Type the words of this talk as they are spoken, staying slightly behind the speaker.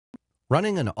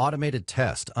Running an automated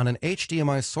test on an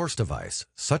HDMI source device,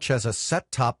 such as a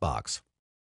set-top box.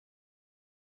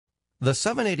 The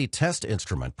 780 test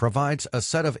instrument provides a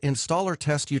set of installer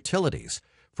test utilities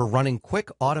for running quick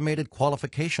automated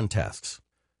qualification tests.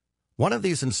 One of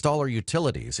these installer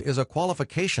utilities is a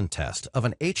qualification test of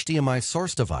an HDMI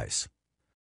source device.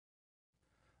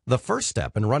 The first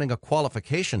step in running a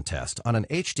qualification test on an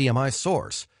HDMI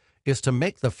source is to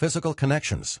make the physical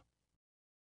connections.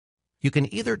 You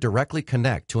can either directly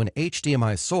connect to an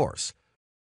HDMI source,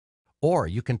 or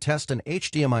you can test an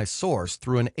HDMI source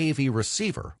through an AV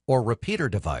receiver or repeater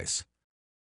device.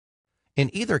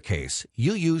 In either case,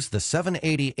 you use the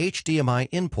 780 HDMI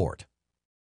import.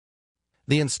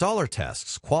 The installer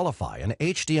tests qualify an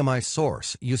HDMI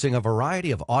source using a variety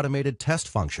of automated test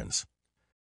functions.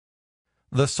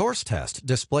 The source test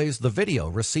displays the video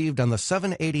received on the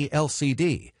 780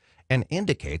 LCD and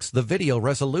indicates the video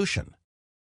resolution,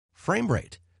 frame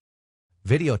rate,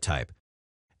 video type,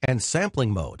 and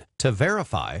sampling mode to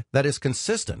verify that is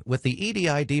consistent with the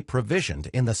EDID provisioned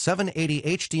in the 780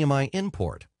 HDMI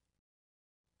import.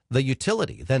 The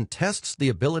utility then tests the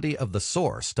ability of the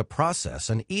source to process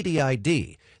an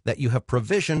EDID that you have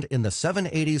provisioned in the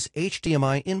 780's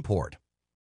HDMI import.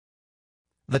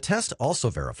 The test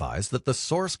also verifies that the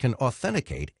source can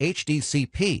authenticate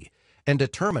HDCP and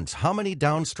determines how many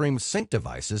downstream sync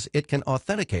devices it can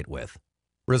authenticate with.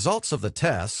 Results of the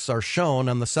tests are shown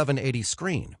on the 780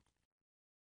 screen.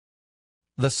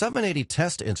 The 780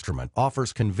 test instrument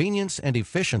offers convenience and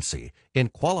efficiency in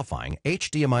qualifying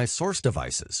HDMI source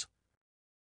devices.